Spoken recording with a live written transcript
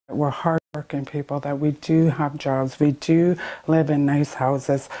we're hardworking people, that we do have jobs, we do live in nice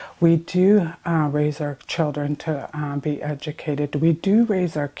houses, we do raise our children to be educated, we do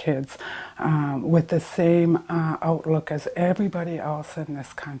raise our kids with the same outlook as everybody else in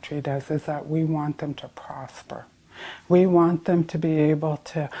this country does, is that we want them to prosper. We want them to be able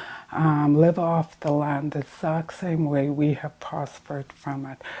to live off the land the exact same way we have prospered from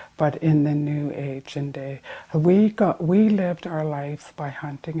it, but in the new age and day. We lived our lives by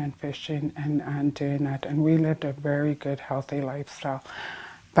hunting and fishing and doing that, and we lived a very good, healthy lifestyle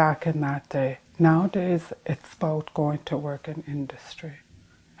back in that day. Nowadays, it's about going to work in industry,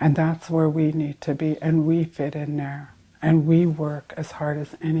 and that's where we need to be, and we fit in there, and we work as hard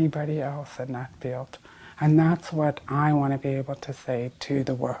as anybody else in that field. And that's what I want to be able to say to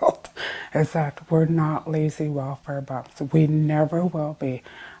the world, is that we're not lazy welfare bums. We never will be.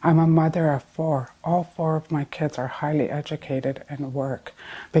 I'm a mother of 4. All 4 of my kids are highly educated and work,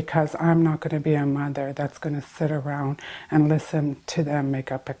 because I'm not going to be a mother that's going to sit around and listen to them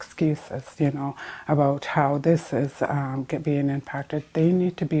make up excuses, about how this is being impacted. They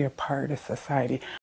need to be a part of society.